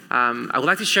I would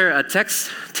like to share a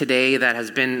text today that has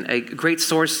been a great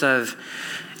source of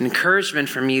encouragement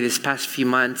for me this past few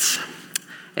months.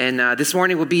 And this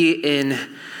morning will be in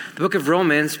the book of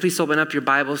Romans. Please open up your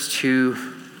Bibles to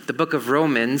the book of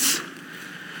Romans,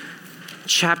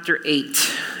 chapter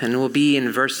 8, and we'll be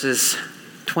in verses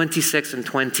 26 and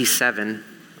 27.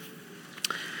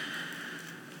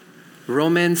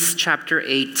 Romans chapter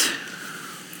 8,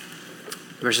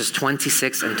 verses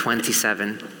 26 and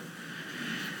 27.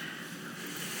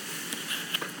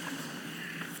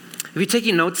 If you're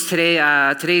taking notes today,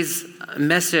 today's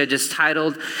message is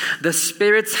titled, "The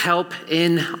Spirit's Help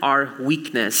in Our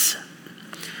Weakness."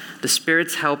 The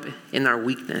Spirit's Help in Our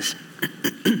Weakness.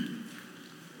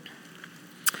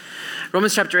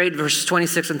 Romans chapter 8, verses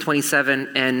 26 and 27,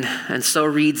 and so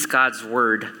reads God's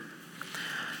word.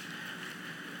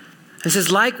 It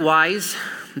says, "Likewise,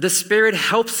 the Spirit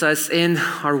helps us in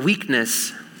our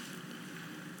weakness,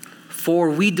 for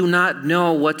we do not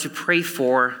know what to pray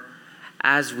for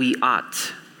as we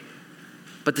ought.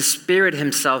 But the Spirit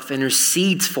himself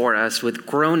intercedes for us with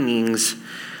groanings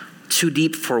too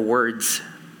deep for words.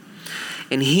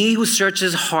 And he who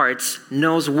searches hearts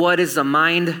knows what is the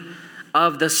mind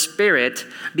of the Spirit,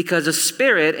 because the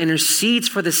Spirit intercedes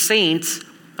for the saints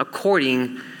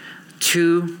according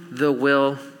to the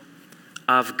will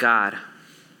of God."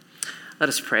 Let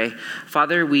us pray.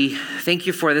 Father, we thank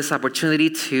you for this opportunity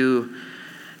to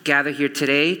gather here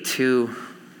today to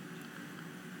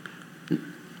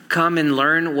come and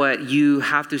learn what you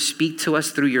have to speak to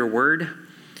us through your word.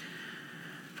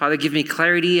 Father, give me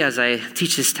clarity as I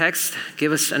teach this text.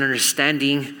 Give us an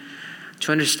understanding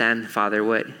to understand, Father,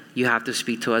 what you have to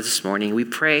speak to us this morning. We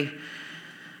pray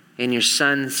in your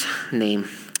Son's name.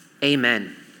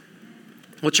 Amen.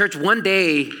 Well, church, one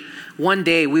day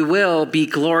we will be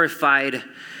glorified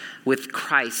with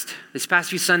Christ. This past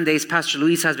few Sundays, Pastor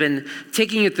Luis has been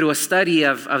taking you through a study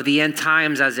of the end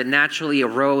times as it naturally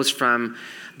arose from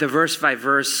the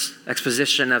verse-by-verse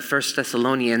exposition of 1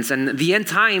 Thessalonians. And the end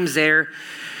times there,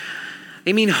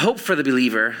 they mean hope for the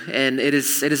believer, and it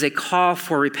is a call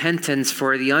for repentance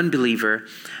for the unbeliever.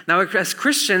 Now, as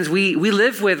Christians, we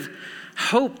live with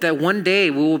hope that one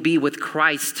day we will be with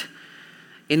Christ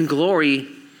in glory.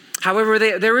 However,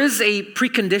 there is a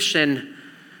precondition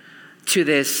to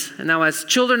this. Now, as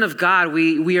children of God,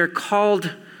 we are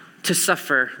called to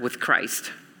suffer with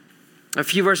Christ. A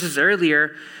few verses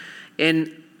earlier,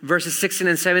 in verses 16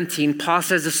 and 17, Paul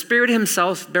says, "The Spirit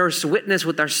himself bears witness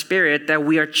with our spirit that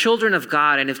we are children of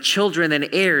God, and if children, then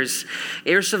heirs,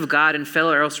 heirs of God and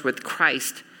fellow heirs with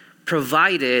Christ,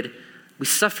 provided we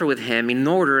suffer with him in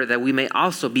order that we may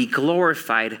also be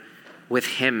glorified with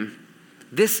him."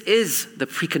 This is the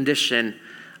precondition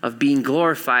of being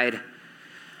glorified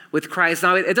with Christ.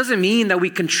 Now, it doesn't mean that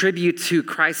we contribute to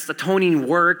Christ's atoning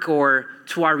work or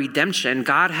to our redemption.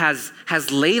 God has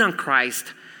laid on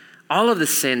Christ all of the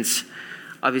sins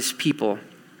of his people.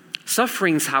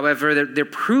 Sufferings, however, they're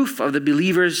proof of the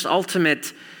believer's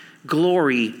ultimate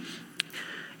glory.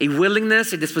 A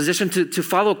willingness, a disposition to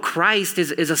follow Christ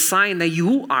is a sign that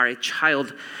you are a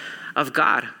child of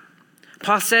God.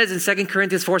 Paul says in 2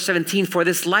 Corinthians 4:17, "For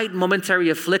this light momentary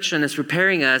affliction is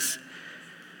preparing us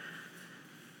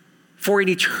for an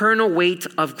eternal weight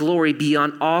of glory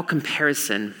beyond all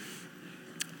comparison."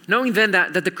 Knowing then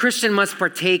that the Christian must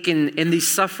partake in these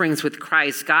sufferings with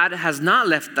Christ, God has not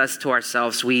left us to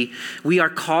ourselves. We are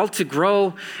called to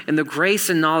grow in the grace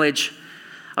and knowledge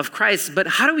of Christ. But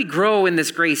how do we grow in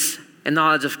this grace and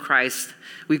knowledge of Christ?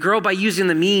 We grow by using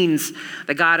the means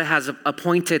that God has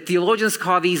appointed. Theologians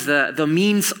call these the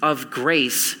means of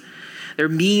grace. They're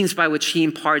means by which he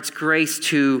imparts grace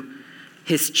to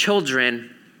his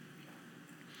children.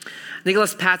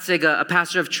 Nicholas Patzig, a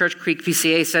pastor of Church Creek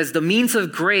PCA, says, "The means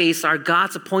of grace are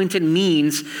God's appointed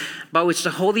means by which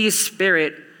the Holy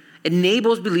Spirit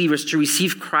enables believers to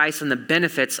receive Christ and the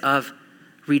benefits of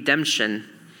redemption."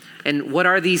 And what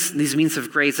are these means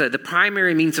of grace? The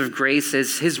primary means of grace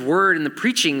is his word and the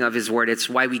preaching of his word. It's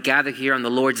why we gather here on the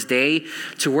Lord's Day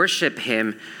to worship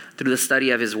him through the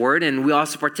study of his word. And we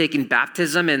also partake in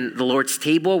baptism and the Lord's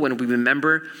table when we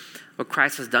remember what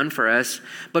Christ has done for us.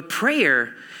 But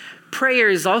prayer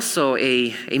is also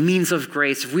a means of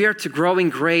grace. If we are to grow in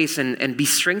grace and be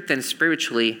strengthened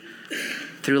spiritually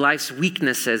through life's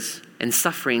weaknesses and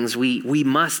sufferings, we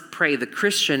must pray. The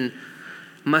Christian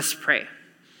must pray.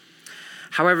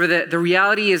 However, the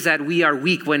reality is that we are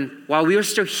weak. While we are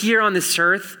still here on this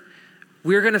earth,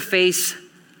 we're going to face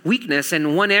weakness.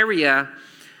 And one area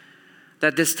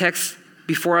that this text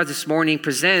before us this morning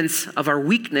presents of our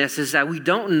weakness is that we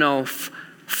don't know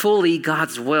fully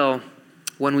God's will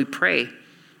when we pray.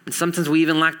 And sometimes we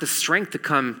even lack the strength to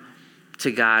come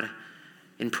to God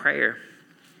in prayer.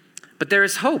 But there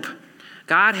is hope.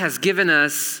 God has given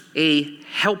us a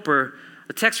helper.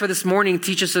 The text for this morning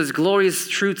teaches us glorious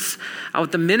truths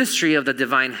of the ministry of the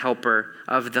divine helper,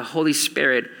 of the Holy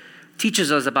Spirit.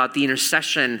 Teaches us about the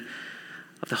intercession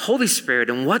of the Holy Spirit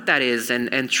and what that is,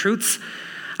 and truths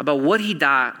about what he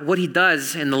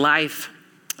does in the life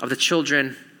of the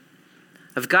children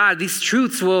of God. These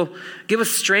truths will give us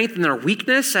strength in our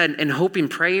weakness and hope in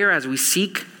prayer as we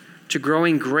seek to grow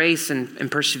in grace and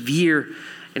persevere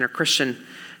in our Christian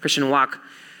walk.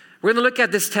 We're going to look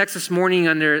at this text this morning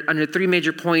under three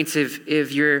major points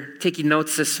if you're taking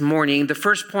notes this morning. The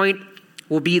first point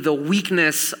will be the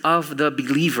weakness of the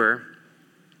believer.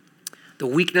 The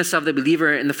weakness of the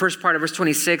believer. In the first part of verse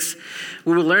 26,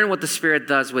 we will learn what the Spirit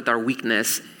does with our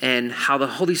weakness and how the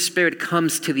Holy Spirit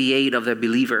comes to the aid of the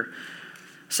believer.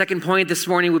 Second point this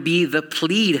morning would be the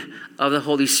plead of the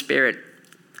Holy Spirit.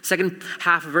 Second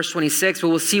half of verse 26, we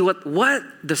will see what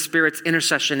the Spirit's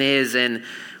intercession is and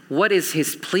what is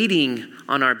his pleading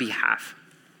on our behalf.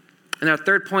 And our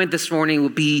third point this morning will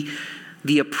be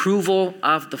the approval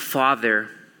of the Father.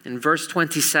 In verse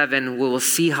 27, we will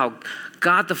see how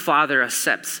God the Father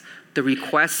accepts the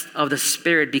request of the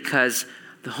Spirit because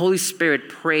the Holy Spirit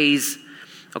prays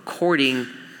according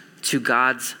to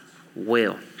God's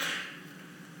will.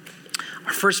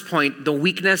 Our first point, the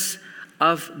weakness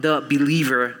of the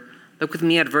believer. Look with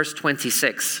me at verse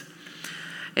 26.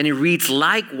 And it reads,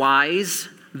 likewise,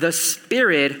 the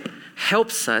Spirit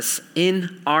helps us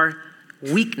in our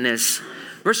weakness.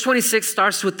 Verse 26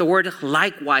 starts with the word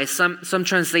likewise. Some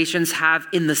translations have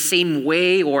in the same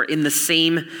way or in the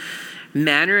same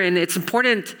manner. And it's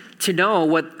important to know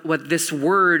what this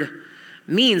word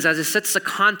means as it sets the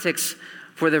context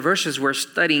for the verses we're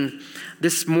studying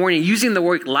this morning. Using the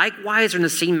word likewise or in the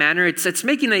same manner, it's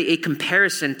making a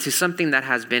comparison to something that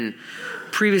has been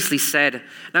previously said.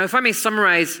 Now, if I may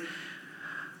summarize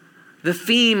the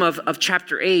theme of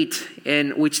chapter 8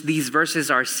 in which these verses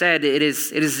are said, it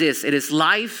is this. It is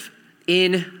life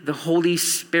in the Holy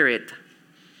Spirit.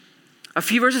 A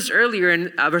few verses earlier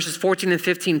in verses 14 and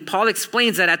 15, Paul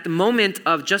explains that at the moment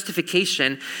of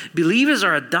justification, believers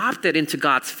are adopted into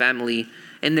God's family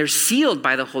and they're sealed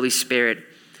by the Holy Spirit.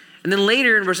 And then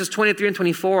later in verses 23 and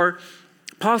 24,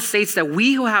 Paul states that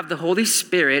we who have the Holy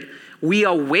Spirit, we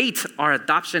await our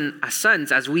adoption as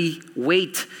sons as we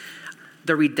wait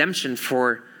the redemption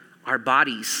for our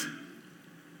bodies.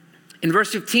 In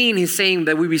verse 15, he's saying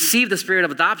that we receive the spirit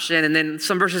of adoption, and then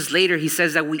some verses later, he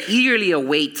says that we eagerly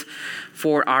await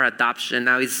for our adoption.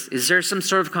 Now, is there some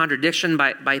sort of contradiction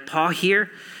by Paul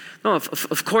here? No,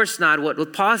 of course not.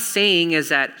 What Paul is saying is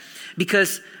that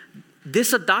because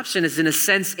this adoption is in a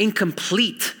sense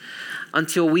incomplete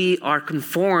until we are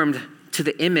conformed to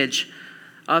the image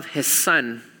of his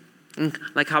Son. And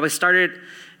like how I started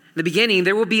the beginning,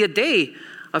 there will be a day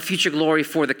of future glory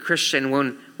for the Christian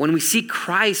when we see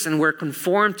Christ and we're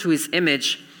conformed to his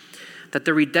image, that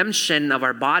the redemption of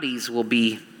our bodies will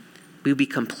be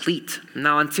complete.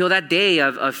 Now, until that day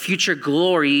of future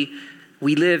glory,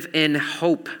 we live in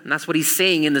hope. And that's what he's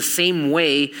saying. In the same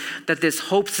way that this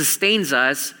hope sustains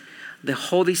us, the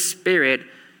Holy Spirit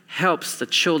helps the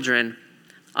children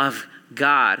of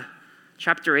God.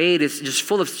 Chapter 8 is just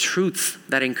full of truths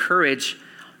that encourage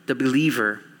the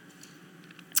believer.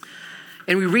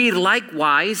 And we read,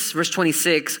 likewise, verse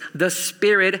 26, the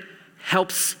Spirit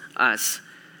helps us.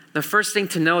 The first thing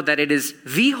to know that it is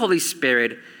the Holy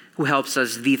Spirit who helps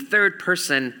us, the third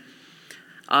person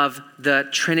of the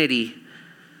Trinity.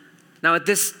 Now, at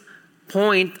this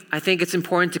point, I think it's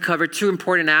important to cover two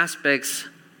important aspects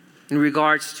in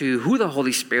regards to who the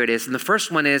Holy Spirit is. And the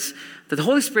first one is that the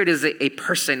Holy Spirit is a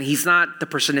person. He's not the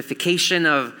personification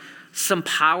of some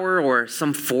power or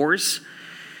some force.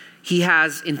 He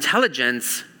has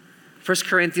intelligence. 1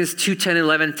 Corinthians 2, 10,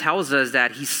 11 tells us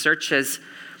that he searches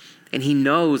and he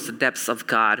knows the depths of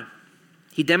God.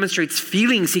 He demonstrates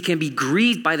feelings. He can be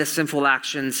grieved by the sinful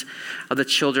actions of the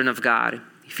children of God.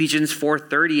 Ephesians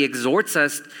 4:30 exhorts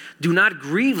us, do not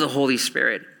grieve the Holy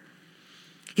Spirit.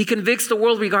 He convicts the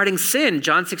world regarding sin.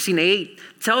 John 16:8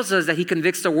 tells us that he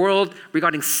convicts the world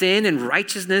regarding sin and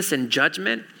righteousness and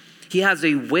judgment. He has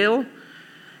a will.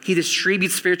 He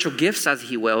distributes spiritual gifts as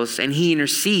he wills, and he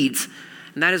intercedes.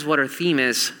 And that is what our theme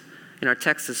is in our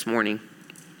text this morning.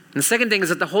 And the second thing is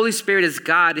that the Holy Spirit is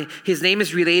God. His name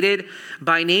is related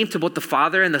by name to both the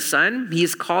Father and the Son. He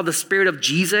is called the Spirit of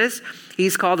Jesus. He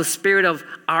is called the Spirit of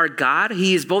our God.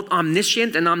 He is both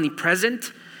omniscient and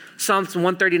omnipresent. Psalms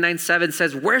 139:7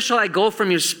 says, where shall I go from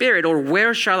your spirit, or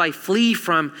where shall I flee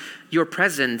from your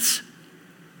presence?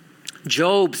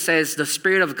 Job says, the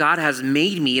Spirit of God has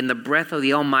made me, and the breath of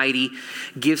the Almighty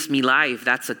gives me life.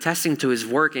 That's attesting to his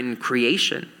work in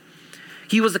creation.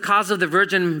 He was the cause of the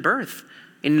virgin birth.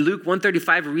 In Luke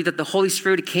 1:35, we read that the Holy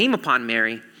Spirit came upon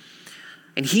Mary,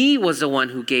 and he was the one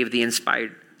who gave the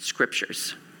inspired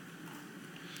scriptures.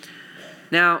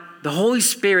 Now, the Holy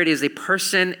Spirit is a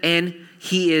person, and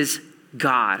he is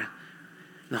God.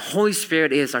 The Holy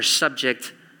Spirit is our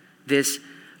subject this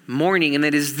morning, and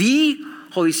it is the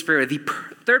Holy Spirit, the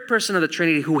third person of the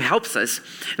Trinity, who helps us.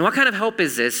 And what kind of help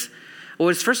is this? Well,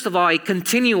 it's first of all a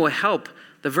continual help.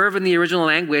 The verb in the original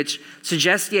language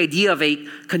suggests the idea of a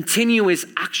continuous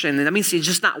action. And that means it's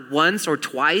just not once or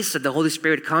twice that the Holy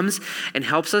Spirit comes and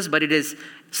helps us, but it is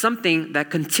something that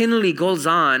continually goes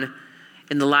on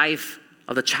in the life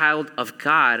of the child of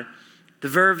God. The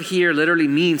verb here literally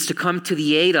means to come to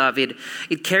the aid of.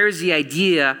 It carries the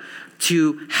idea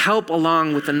to help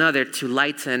along with another, to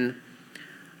lighten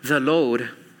the load.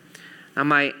 Now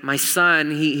my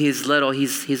son, he's little.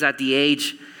 He's at the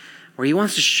age where he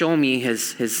wants to show me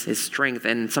his strength.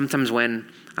 And sometimes when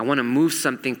I want to move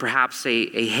something, perhaps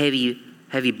a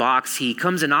heavy box, he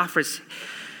comes and offers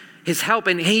his help.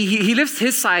 And he lifts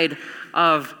his side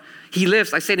of,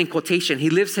 I say it in quotation, he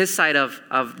lifts his side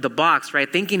of the box,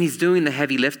 right? Thinking he's doing the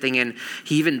heavy lifting. And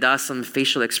he even does some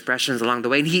facial expressions along the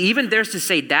way. And he even dares to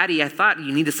say, "Daddy, I thought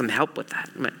you needed some help with that."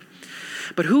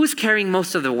 But who's carrying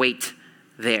most of the weight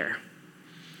there?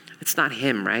 It's not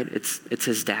him, right? It's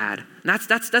his dad. And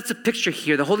that's a picture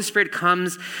here. The Holy Spirit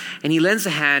comes and he lends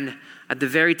a hand at the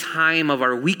very time of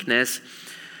our weakness.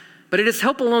 But it is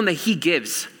help alone that he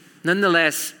gives.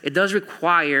 Nonetheless, it does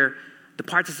require the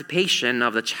participation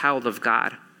of the child of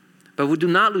God. But we do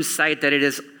not lose sight that it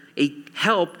is a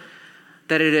help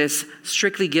that it is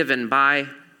strictly given by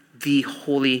the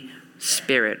Holy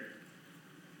Spirit.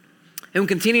 And we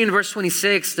continue in verse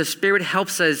 26, the Spirit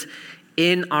helps us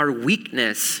in our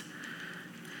weakness.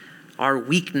 Our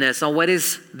weakness. Now, what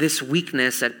is this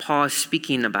weakness that Paul is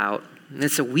speaking about? And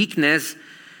it's a weakness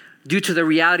due to the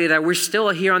reality that we're still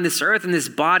here on this earth in this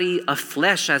body of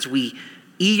flesh as we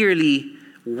eagerly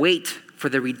wait for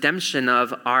the redemption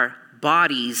of our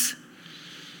bodies.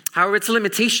 However, it's a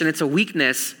limitation. It's a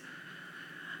weakness.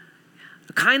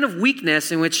 A kind of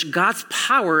weakness in which God's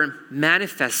power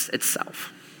manifests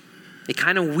itself. A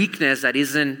kind of weakness that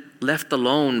isn't left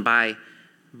alone by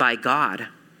God.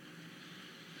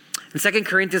 In 2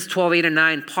 Corinthians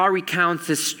 12:8-9, Paul recounts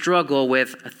his struggle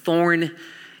with a thorn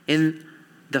in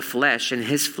the flesh, in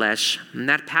his flesh. In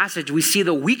that passage, we see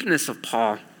the weakness of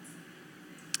Paul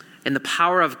and the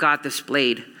power of God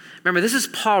displayed. Remember, this is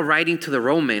Paul writing to the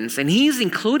Romans, and he's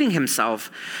including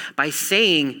himself by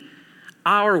saying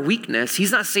our weakness.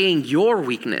 He's not saying your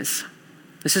weakness.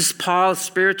 This is Paul's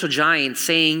spiritual giant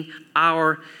saying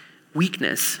our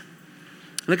weakness.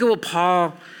 Look at what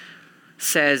Paul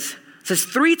says. It says,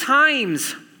 3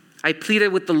 times I pleaded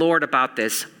with the Lord about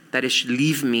this, that it should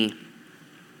leave me.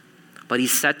 But he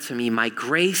said to me, my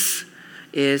grace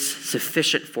is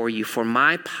sufficient for you, for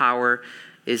my power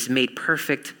is made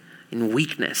perfect in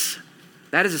weakness.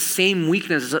 That is the same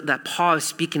weakness that Paul is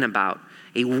speaking about.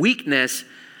 A weakness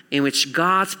in which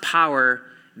God's power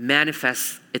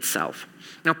manifests itself.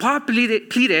 Now, Paul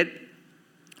pleaded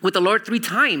with the Lord 3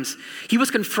 times. He was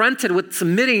confronted with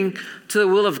submitting to the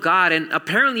will of God. And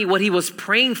apparently what he was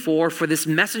praying for this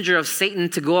messenger of Satan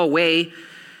to go away,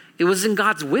 it was in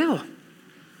God's will.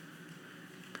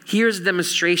 Here's a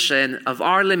demonstration of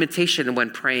our limitation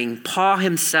when praying. Paul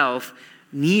himself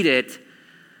needed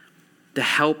the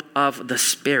help of the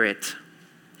Spirit.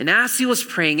 And as he was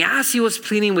praying, as he was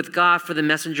pleading with God for the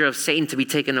messenger of Satan to be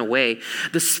taken away,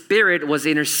 the Spirit was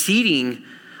interceding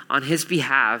on his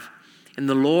behalf. And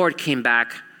the Lord came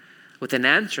back with an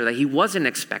answer that he wasn't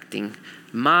expecting.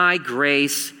 My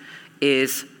grace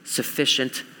is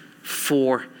sufficient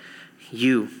for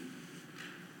you.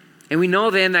 And we know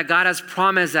then that God has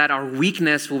promised that our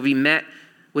weakness will be met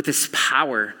with his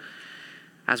power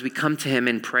as we come to him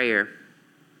in prayer.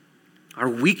 Our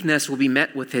weakness will be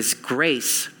met with his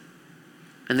grace.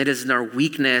 And it is in our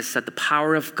weakness that the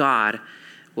power of God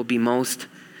will be most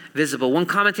visible. One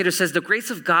commentator says the grace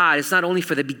of God is not only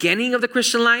for the beginning of the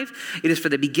Christian life, it is for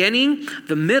the beginning,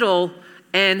 the middle,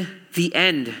 and the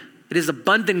end. It is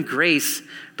abundant grace,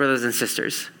 brothers and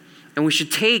sisters. And we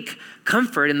should take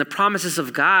comfort in the promises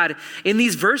of God. In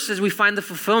these verses, we find the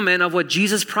fulfillment of what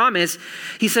Jesus promised.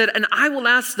 He said, and I will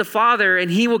ask the Father,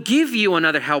 and he will give you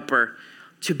another helper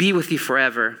to be with you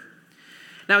forever.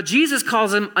 Now, Jesus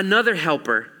calls him another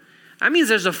helper. That means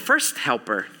there's a first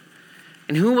helper.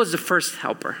 And who was the first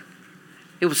helper?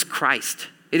 It was Christ.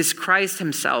 It is Christ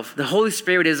himself. The Holy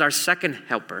Spirit is our second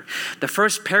helper. The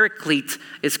first paraclete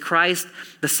is Christ.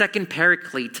 The second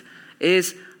paraclete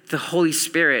is the Holy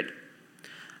Spirit.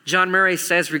 John Murray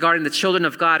says regarding the children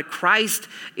of God, Christ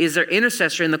is their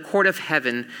intercessor in the court of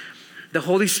heaven. The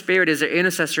Holy Spirit is their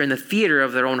intercessor in the theater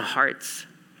of their own hearts.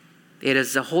 It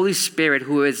is the Holy Spirit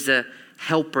who is the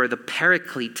helper, the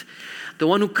paraclete, the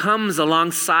one who comes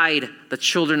alongside the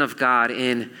children of God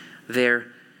in their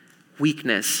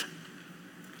weakness.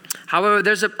 However,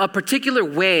 there's a particular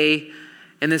way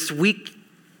in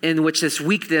which this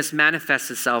weakness manifests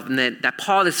itself, and that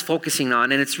Paul is focusing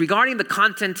on, and it's regarding the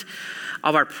content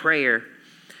of our prayer.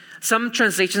 Some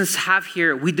translations have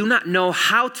here, we do not know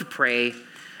how to pray,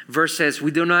 versus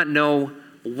we do not know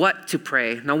what to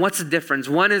pray. Now, what's the difference?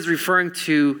 One is referring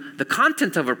to the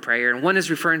content of our prayer, and one is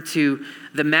referring to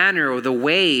the manner or the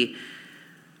way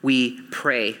we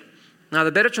pray. Now,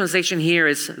 the better translation here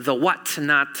is the what,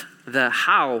 not the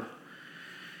how.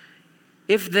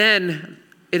 If then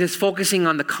it is focusing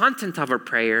on the content of our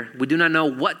prayer, we do not know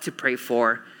what to pray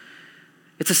for,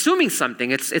 it's assuming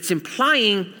something. It's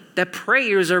implying that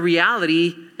prayer is a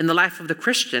reality in the life of the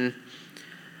Christian.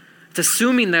 It's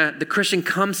assuming that the Christian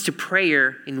comes to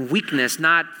prayer in weakness,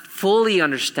 not fully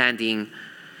understanding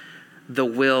the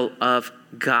will of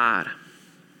God.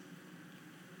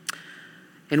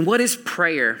 And what is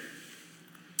prayer?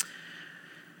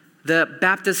 The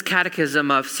Baptist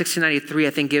Catechism of 1693, I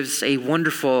think, gives a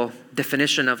wonderful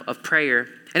definition of prayer.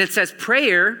 And it says,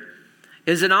 prayer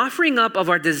is an offering up of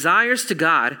our desires to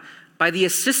God by the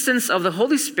assistance of the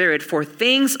Holy Spirit for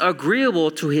things agreeable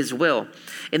to his will,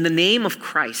 in the name of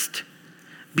Christ,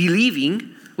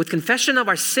 believing with confession of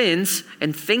our sins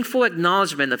and thankful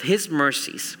acknowledgement of his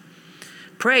mercies.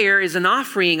 Prayer is an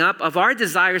offering up of our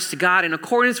desires to God in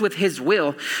accordance with his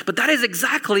will. But that is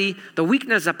exactly the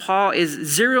weakness that Paul is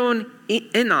zeroing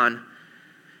in on.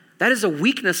 That is a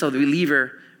weakness of the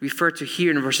believer referred to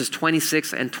here in verses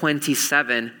 26 and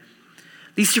 27.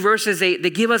 These two verses, they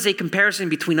give us a comparison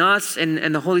between us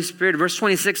and the Holy Spirit. Verse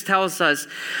 26 tells us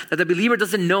that the believer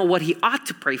doesn't know what he ought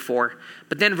to pray for.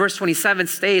 But then verse 27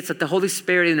 states that the Holy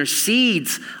Spirit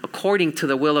intercedes according to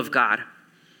the will of God.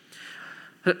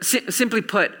 Simply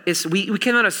put, we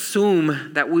cannot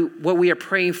assume that what we are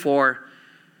praying for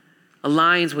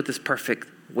aligns with his perfect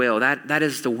will. That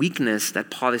is the weakness that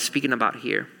Paul is speaking about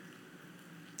here.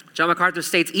 John MacArthur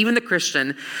states, even the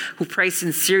Christian who prays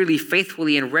sincerely,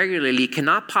 faithfully, and regularly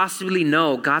cannot possibly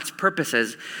know God's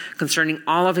purposes concerning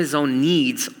all of his own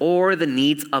needs or the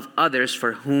needs of others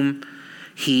for whom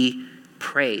he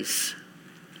prays.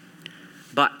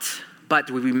 But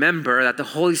we remember that the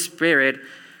Holy Spirit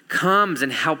comes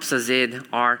and helps us in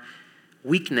our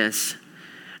weakness.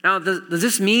 Now, does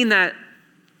this mean that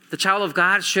the child of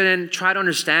God shouldn't try to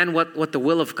understand what the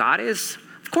will of God is?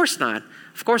 Of course not.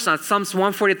 Of course not. Psalms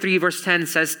 143 verse 10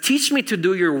 says, teach me to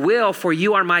do your will, for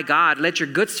you are my God. Let your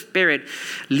good spirit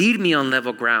lead me on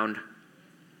level ground.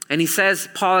 And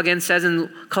Paul again says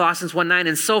in Colossians 1:9,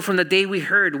 and so from the day we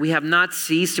heard, we have not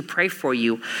ceased to pray for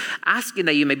you, asking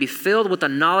that you may be filled with the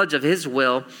knowledge of his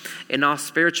will in all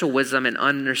spiritual wisdom and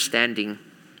understanding.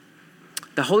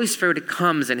 The Holy Spirit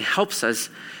comes and helps us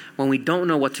when we don't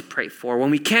know what to pray for.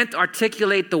 When we can't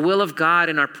articulate the will of God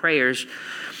in our prayers,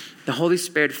 the Holy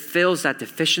Spirit fills that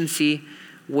deficiency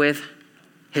with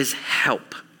his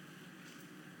help.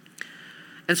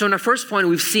 And so in our first point,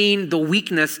 we've seen the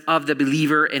weakness of the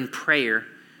believer in prayer,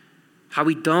 how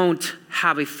we don't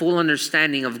have a full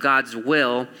understanding of God's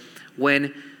will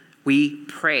when we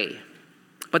pray.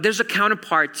 But there's a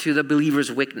counterpart to the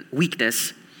believer's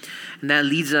weakness, and that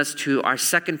leads us to our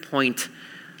second point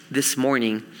this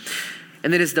morning,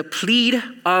 and it is the plead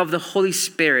of the Holy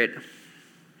Spirit.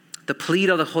 The plead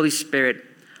of the Holy Spirit.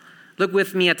 Look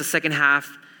with me at the second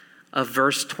half of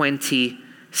verse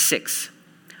 26.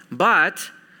 But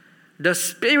the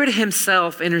Spirit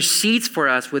himself intercedes for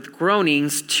us with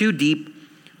groanings too deep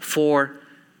for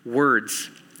words.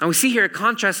 And we see here a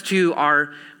contrast to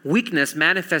our weakness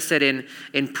manifested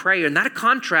in prayer. And that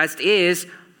contrast is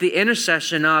the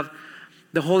intercession of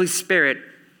the Holy Spirit.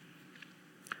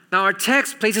 Now our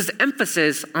text places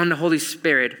emphasis on the Holy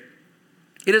Spirit.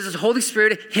 It is the Holy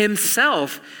Spirit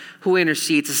himself who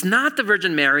intercedes. It's not the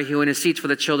Virgin Mary who intercedes for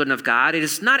the children of God. It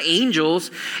is not angels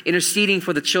interceding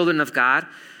for the children of God.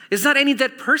 It's not any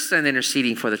dead person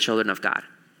interceding for the children of God.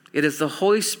 It is the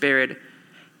Holy Spirit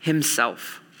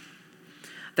himself.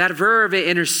 That verb,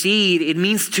 intercede, it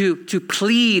means to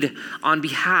plead on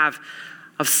behalf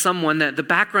of someone. The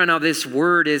background of this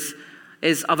word is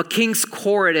of a king's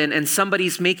court and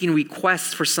somebody's making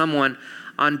requests for someone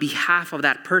on behalf of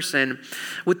that person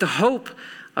with the hope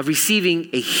of receiving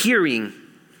a hearing.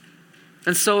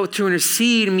 And so to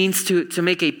intercede means to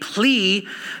make a plea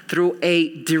through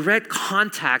a direct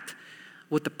contact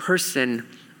with the person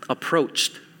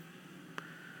approached.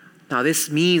 Now, this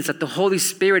means that the Holy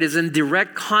Spirit is in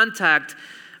direct contact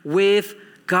with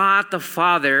God the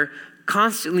Father,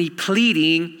 constantly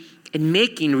pleading and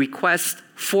making requests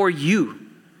for you.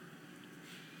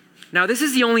 Now, this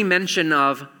is the only mention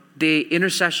of the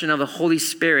intercession of the Holy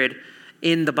Spirit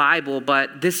in the Bible,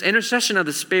 but this intercession of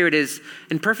the Spirit is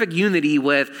in perfect unity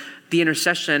with the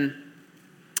intercession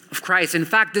of Christ. In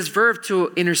fact, this verb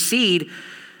to intercede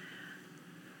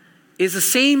is the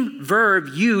same verb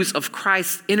used of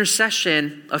Christ's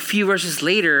intercession a few verses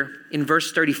later in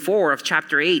verse 34 of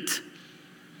chapter 8.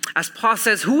 As Paul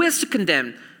says, who is to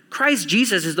condemn? Christ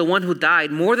Jesus is the one who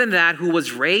died. More than that, who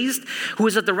was raised, who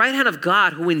is at the right hand of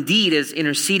God, who indeed is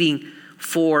interceding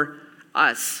for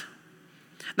us.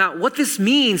 Now, what this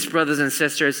means, brothers and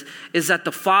sisters, is that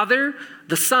the Father,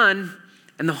 the Son,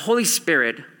 and the Holy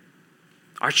Spirit,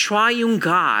 our triune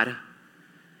God,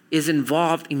 is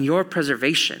involved in your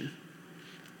preservation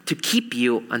to keep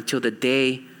you until the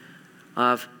day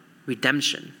of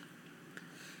redemption.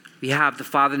 We have the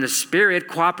Father and the Spirit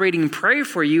cooperating in prayer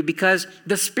for you because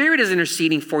the Spirit is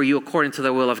interceding for you according to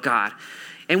the will of God.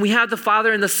 And we have the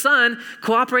Father and the Son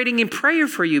cooperating in prayer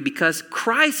for you because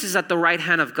Christ is at the right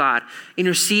hand of God,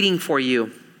 interceding for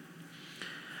you.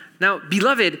 Now,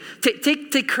 beloved,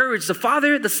 take courage. The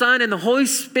Father, the Son, and the Holy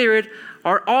Spirit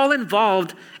are all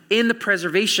involved in the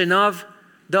preservation of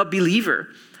the believer.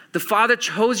 The Father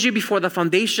chose you before the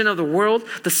foundation of the world.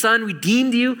 The Son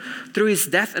redeemed you through his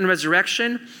death and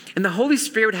resurrection. And the Holy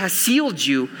Spirit has sealed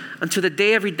you until the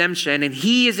day of redemption. And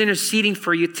he is interceding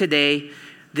for you today,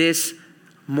 this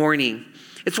morning.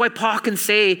 It's why Paul can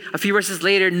say a few verses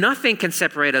later, nothing can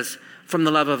separate us from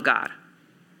the love of God.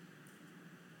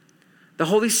 The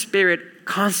Holy Spirit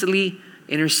constantly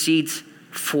intercedes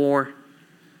for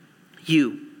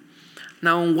you.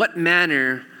 Now, in what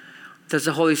manner does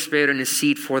the Holy Spirit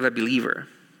intercede for the believer?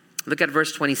 Look at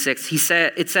verse 26.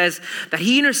 It says that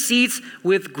he intercedes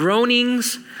with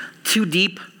groanings too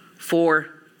deep for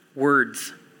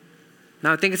words.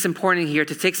 Now, I think it's important here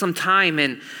to take some time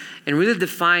and really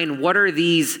define what are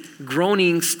these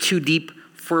groanings too deep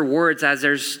for words, as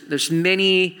there's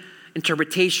many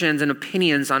interpretations and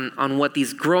opinions on what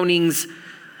these groanings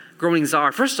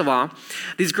are. First of all,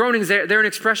 these groanings, they're an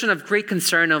expression of great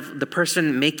concern of the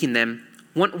person making them.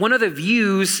 One of the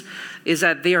views is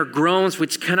that they are groans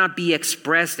which cannot be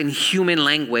expressed in human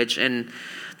language and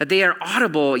that they are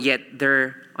audible, yet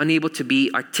they're unable to be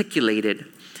articulated.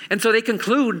 And so they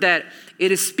conclude that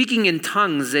it is speaking in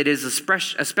tongues. It is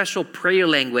a special prayer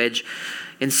language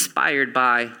inspired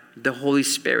by the Holy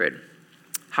Spirit.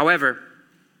 However,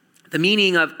 the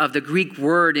meaning of the Greek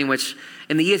word in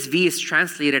the ESV is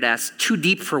translated as too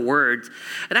deep for words,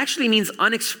 it actually means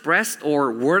unexpressed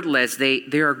or wordless. They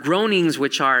are groanings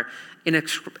which are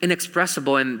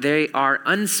inexpressible and they are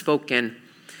unspoken.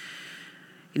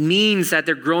 It means that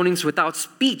they're groanings without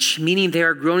speech, meaning they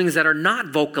are groanings that are not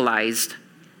vocalized.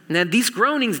 And then these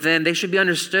groanings, then, they should be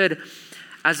understood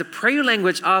as a prayer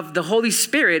language of the Holy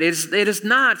Spirit. It is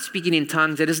not speaking in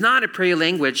tongues. It is not a prayer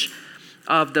language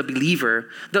of the believer.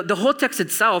 The whole text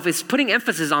itself is putting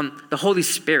emphasis on the Holy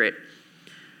Spirit.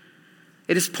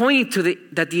 It is pointing to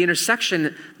that the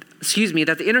intercession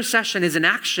is an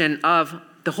action of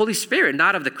the Holy Spirit,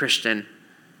 not of the Christian.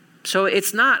 So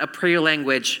it's not a prayer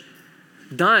language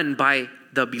done by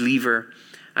the believer.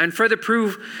 And further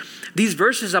proof, these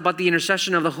verses about the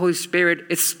intercession of the Holy Spirit,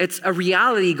 it's a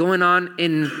reality going on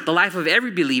in the life of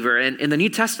every believer. And in the New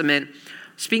Testament,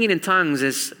 speaking in tongues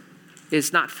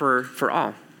is not for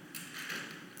all.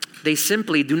 They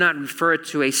simply do not refer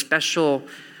to a special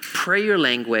prayer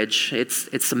language.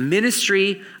 It's a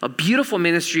ministry, a beautiful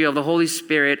ministry of the Holy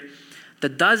Spirit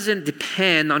that doesn't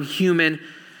depend on human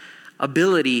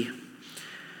ability.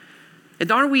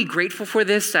 And aren't we grateful for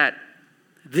this, that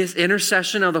this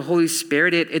intercession of the Holy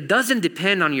Spirit, it doesn't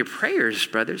depend on your prayers,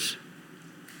 brothers.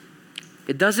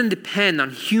 It doesn't depend on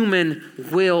human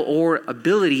will or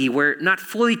ability. We're not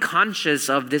fully conscious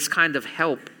of this kind of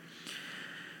help.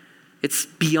 It's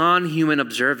beyond human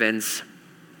observance.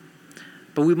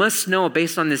 But we must know,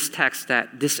 based on this text,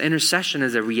 that this intercession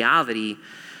is a reality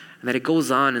and that it goes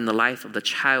on in the life of the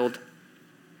child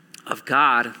of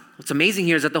God. What's amazing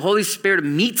here is that the Holy Spirit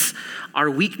meets our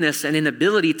weakness and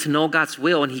inability to know God's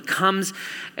will, and he comes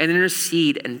and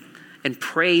intercedes and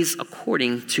prays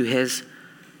according to his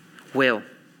will.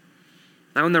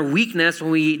 Now, in their weakness, when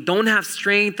we don't have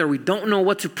strength or we don't know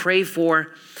what to pray for,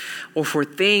 or for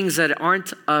things that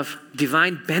aren't of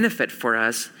divine benefit for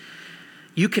us,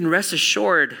 you can rest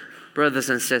assured brothers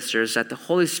and sisters, that the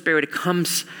Holy Spirit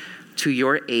comes to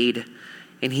your aid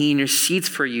and he intercedes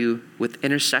for you with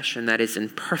intercession that is in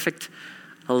perfect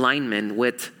alignment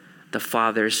with the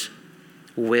Father's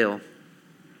will.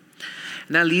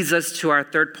 And that leads us to our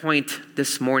third point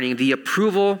this morning, the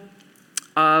approval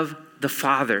of the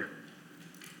Father.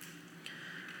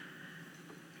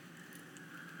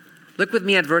 Look with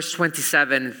me at verse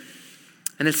 27,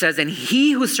 and it says, "And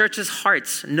he who searches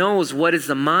hearts knows what is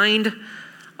the mind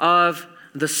of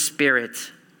the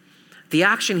Spirit." The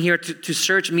action here to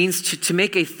search means to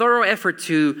make a thorough effort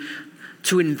to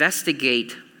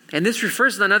investigate. And this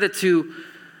refers none other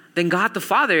than God the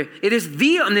Father. It is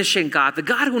the omniscient God, the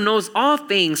God who knows all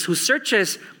things, who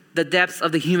searches the depths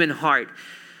of the human heart.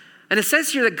 And it says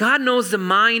here that God knows the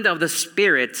mind of the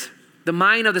Spirit. The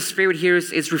mind of the Spirit here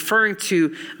is referring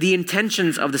to the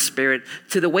intentions of the Spirit,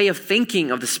 to the way of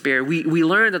thinking of the Spirit. We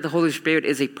learn that the Holy Spirit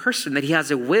is a person, that he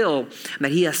has a will, and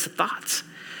that he has thoughts.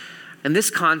 In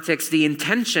this context, the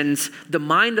intentions, the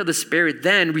mind of the Spirit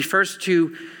then refers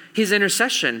to his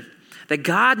intercession, that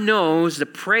God knows the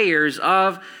prayers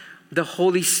of the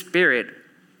Holy Spirit.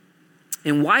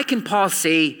 And why can Paul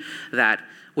say that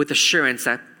with assurance,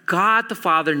 that God the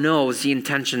Father knows the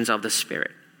intentions of the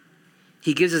Spirit?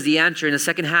 He gives us the answer in the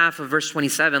second half of verse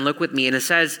 27. Look with me. And it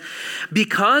says,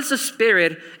 "Because the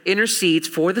Spirit intercedes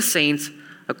for the saints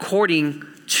according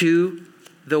to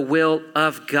the will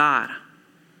of God."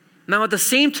 Now, at the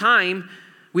same time,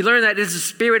 we learn that it is the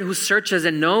Spirit who searches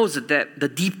and knows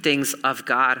the deep things of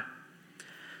God.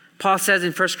 Paul says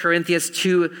in 1 Corinthians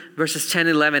 2, verses 10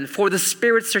 and 11, "For the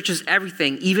Spirit searches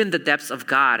everything, even the depths of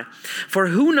God. For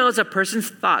who knows a person's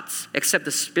thoughts except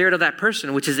the spirit of that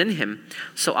person which is in him?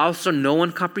 So also no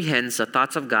one comprehends the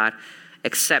thoughts of God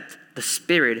except the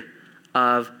Spirit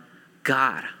of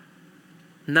God."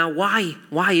 Now, why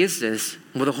is this?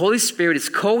 Well, the Holy Spirit is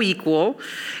co-equal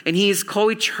and he is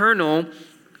co-eternal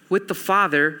with the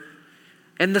Father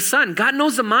and the Son. God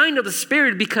knows the mind of the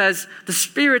Spirit because the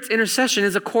Spirit's intercession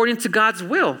is according to God's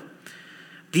will.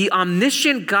 The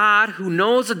omniscient God who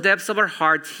knows the depths of our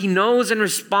hearts, he knows and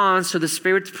responds to the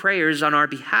Spirit's prayers on our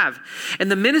behalf. And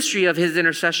the ministry of his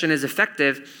intercession is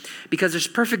effective because there's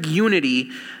perfect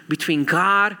unity between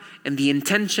God and the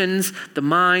intentions, the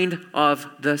mind of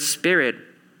the Spirit.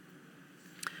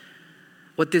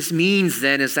 What this means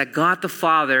then is that God the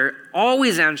Father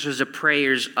always answers the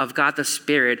prayers of God the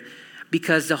Spirit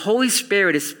because the Holy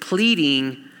Spirit is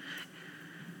pleading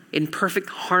in perfect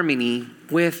harmony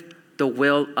with the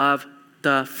will of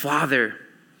the Father.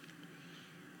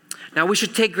 Now, we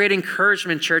should take great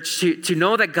encouragement, church, to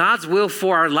know that God's will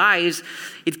for our lives,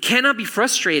 it cannot be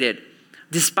frustrated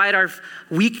despite our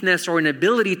weakness or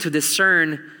inability to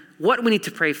discern what we need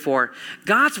to pray for.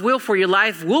 God's will for your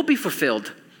life will be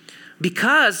fulfilled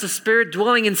because the Spirit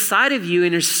dwelling inside of you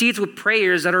intercedes with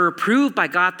prayers that are approved by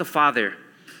God the Father.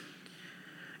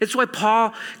 It's why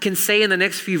Paul can say in the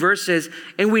next few verses,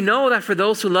 "And we know that for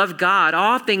those who love God,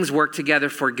 all things work together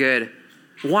for good."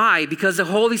 Why? Because the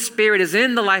Holy Spirit is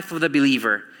in the life of the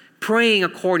believer, praying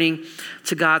according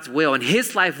to God's will, and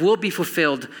his life will be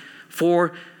fulfilled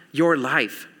for your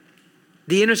life.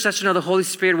 The intercession of the Holy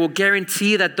Spirit will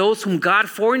guarantee that those whom God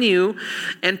foreknew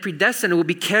and predestined will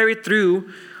be carried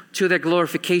through to their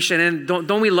glorification. And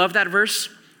don't we love that verse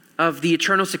of the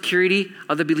eternal security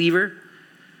of the believer?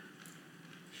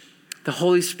 The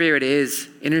Holy Spirit is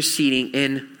interceding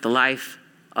in the life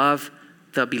of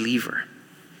the believer.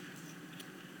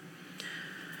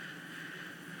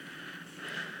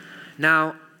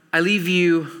 Now, I leave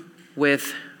you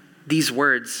with these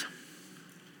words.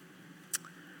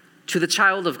 To the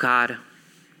child of God,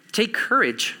 take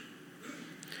courage.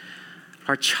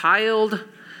 To the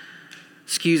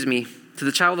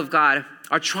child of God,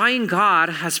 our triune God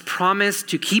has promised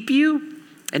to keep you,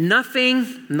 and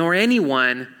nothing nor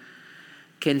anyone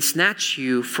can snatch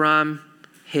you from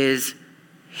his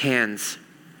hands.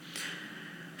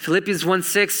 Philippians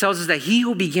 1:6 tells us that he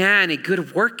who began a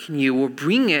good work in you will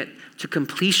bring it to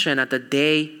completion at the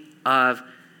day of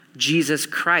Jesus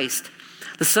Christ.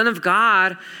 The Son of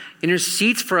God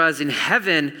intercedes for us in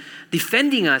heaven,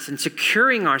 defending us and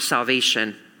securing our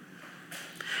salvation.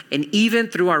 And even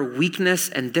through our weakness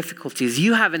and difficulties,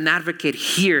 you have an advocate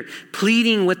here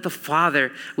pleading with the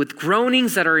Father with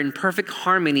groanings that are in perfect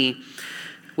harmony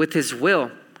with his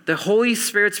will. The Holy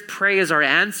Spirit's prayers are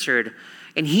answered,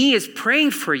 and he is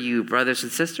praying for you, brothers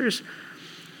and sisters.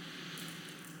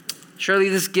 Surely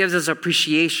this gives us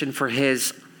appreciation for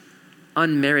his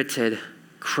unmerited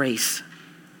grace.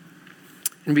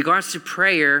 In regards to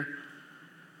prayer,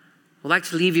 I'd like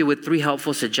to leave you with 3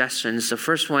 helpful suggestions. The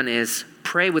first one is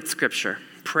pray with Scripture.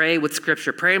 pray with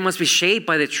Scripture. Prayer must be shaped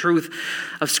by the truth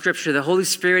of Scripture. The Holy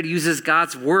Spirit uses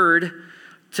God's word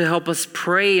to help us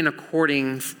pray in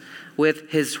accordance with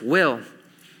his will.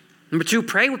 Number 2,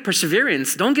 pray with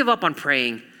perseverance. Don't give up on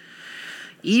praying.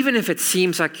 Even if it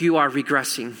seems like you are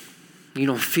regressing, you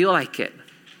don't feel like it,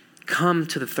 come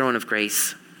to the throne of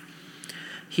grace.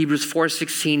 Hebrews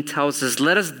 4:16 tells us,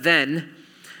 let us then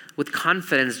with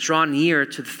confidence draw near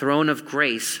to the throne of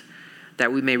grace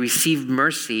that we may receive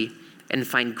mercy and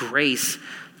find grace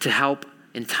to help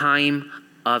in time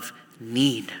of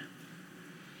need.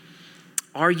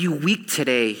 Are you weak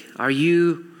today? Are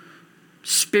you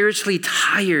spiritually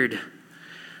tired?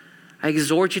 I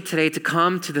exhort you today to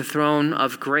come to the throne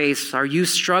of grace. Are you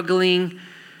struggling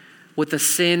with a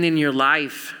sin in your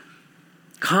life?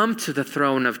 Come to the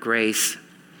throne of grace.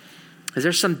 Is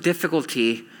there some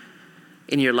difficulty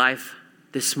in your life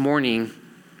this morning?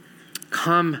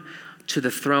 Come to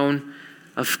the throne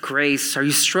of grace. Are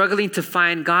you struggling to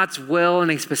find God's will in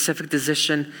a specific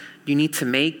decision you need to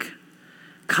make?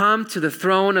 Come to the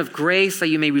throne of grace that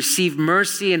you may receive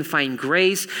mercy and find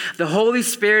grace. The Holy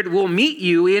Spirit will meet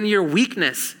you in your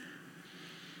weakness.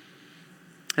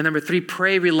 And number 3,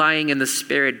 pray relying in the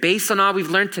Spirit. Based on all we've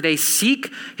learned today,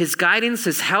 seek his guidance,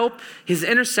 his help, his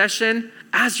intercession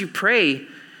as you pray,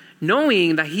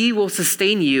 knowing that he will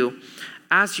sustain you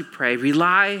as you pray.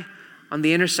 Rely on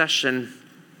the intercession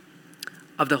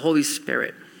of the Holy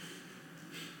Spirit.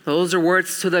 Those are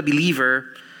words to the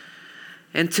believer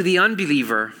and to the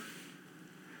unbeliever.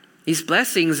 These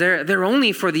blessings, they're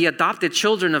only for the adopted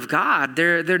children of God.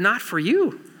 They're not for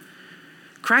you.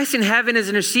 Christ in heaven is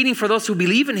interceding for those who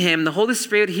believe in him. The Holy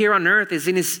Spirit here on earth is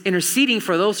interceding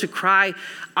for those who cry,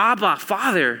 Abba,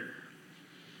 Father.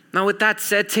 Now with that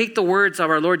said, take the words of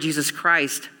our Lord Jesus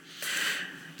Christ.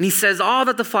 And he says, all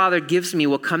that the Father gives me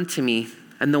will come to me,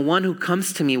 and the one who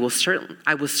comes to me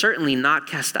I will certainly not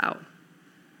cast out.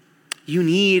 You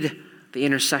need the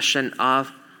intercession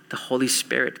of the Holy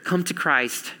Spirit. Come to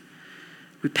Christ.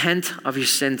 Repent of your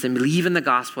sins and believe in the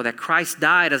gospel that Christ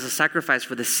died as a sacrifice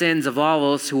for the sins of all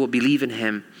those who will believe in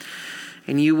him.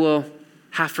 And you will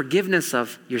have forgiveness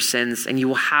of your sins, and you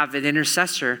will have an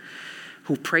intercessor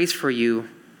who prays for you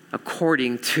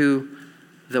according to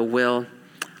the will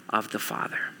of the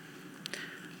Father.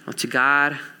 Now, to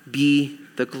God be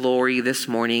the glory this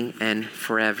morning and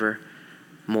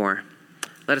forevermore.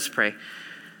 Let us pray.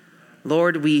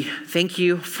 Lord, we thank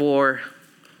you for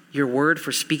your word,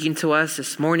 for speaking to us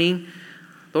this morning.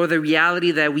 Lord, the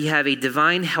reality that we have a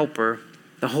divine helper,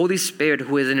 the Holy Spirit,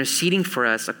 who is interceding for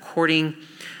us according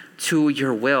to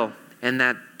your will, and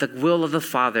that the will of the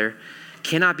Father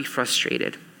cannot be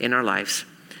frustrated in our lives.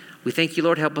 We thank you,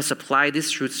 Lord. Help us apply these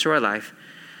truths to our life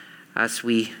as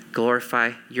we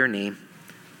glorify your name.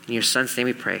 In your Son's name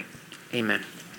we pray. Amen.